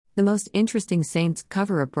The most interesting saints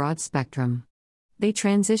cover a broad spectrum. They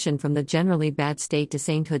transition from the generally bad state to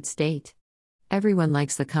sainthood state. Everyone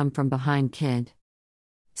likes the come from behind kid.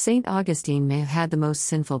 Saint Augustine may have had the most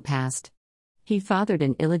sinful past. He fathered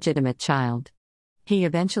an illegitimate child. He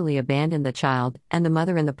eventually abandoned the child and the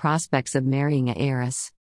mother in the prospects of marrying an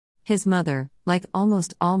heiress. His mother, like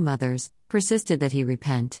almost all mothers, persisted that he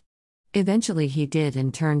repent. Eventually he did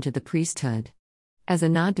and turned to the priesthood. As a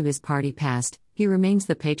nod to his party past, he remains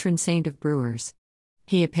the patron saint of brewers.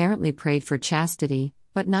 He apparently prayed for chastity,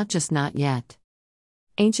 but not yet.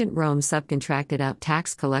 Ancient Rome subcontracted out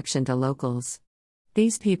tax collection to locals.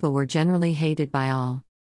 These people were generally hated by all.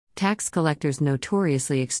 Tax collectors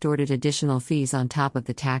notoriously extorted additional fees on top of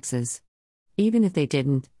the taxes. Even if they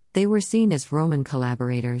didn't, they were seen as Roman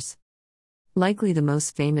collaborators. Likely the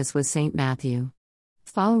most famous was Saint Matthew.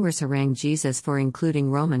 Followers harangued Jesus for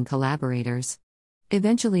including Roman collaborators.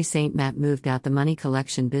 Eventually Saint Matt moved out the money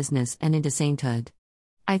collection business and into sainthood.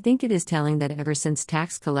 I think it is telling that ever since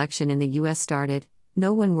tax collection in the US started,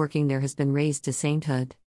 no one working there has been raised to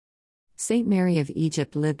sainthood. Saint Mary of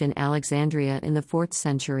Egypt lived in Alexandria in the 4th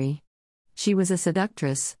century. She was a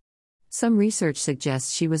seductress. Some research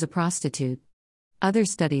suggests she was a prostitute. Other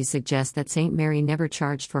studies suggest that Saint Mary never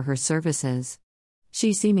charged for her services.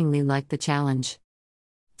 She seemingly liked the challenge.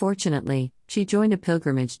 Fortunately, she joined a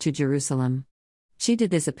pilgrimage to Jerusalem. She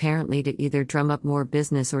did this apparently to either drum up more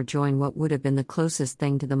business or join what would have been the closest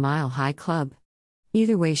thing to the Mile High Club.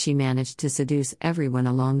 Either way, she managed to seduce everyone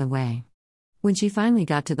along the way. When she finally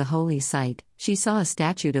got to the holy site, she saw a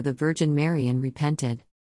statue of the Virgin Mary and repented.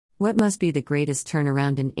 What must be the greatest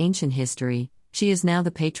turnaround in ancient history, she is now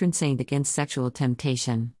the patron saint against sexual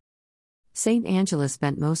temptation. Saint Angela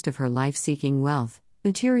spent most of her life seeking wealth,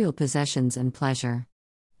 material possessions and pleasure.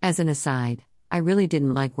 As an aside, I really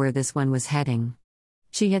didn't like where this one was heading.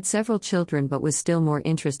 She had several children but was still more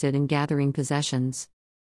interested in gathering possessions.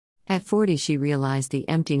 At 40 she realized the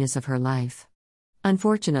emptiness of her life.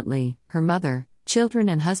 Unfortunately, her mother, children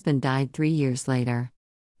and husband died 3 years later.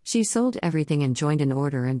 She sold everything and joined an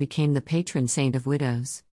order and became the patron saint of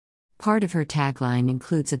widows. Part of her tagline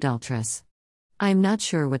includes adulteress. I am not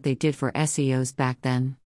sure what they did for SEOs back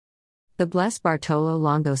then. The Blessed Bartolo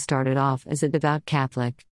Longo started off as a devout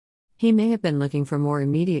Catholic. He may have been looking for more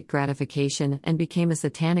immediate gratification and became a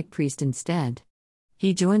satanic priest instead.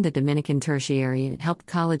 He joined the Dominican Tertiary and helped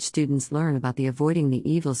college students learn about avoiding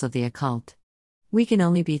the evils of the occult. We can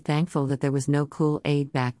only be thankful that there was no cool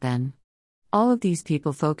aid back then. All of these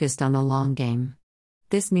people focused on the long game.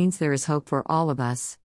 This means there is hope for all of us.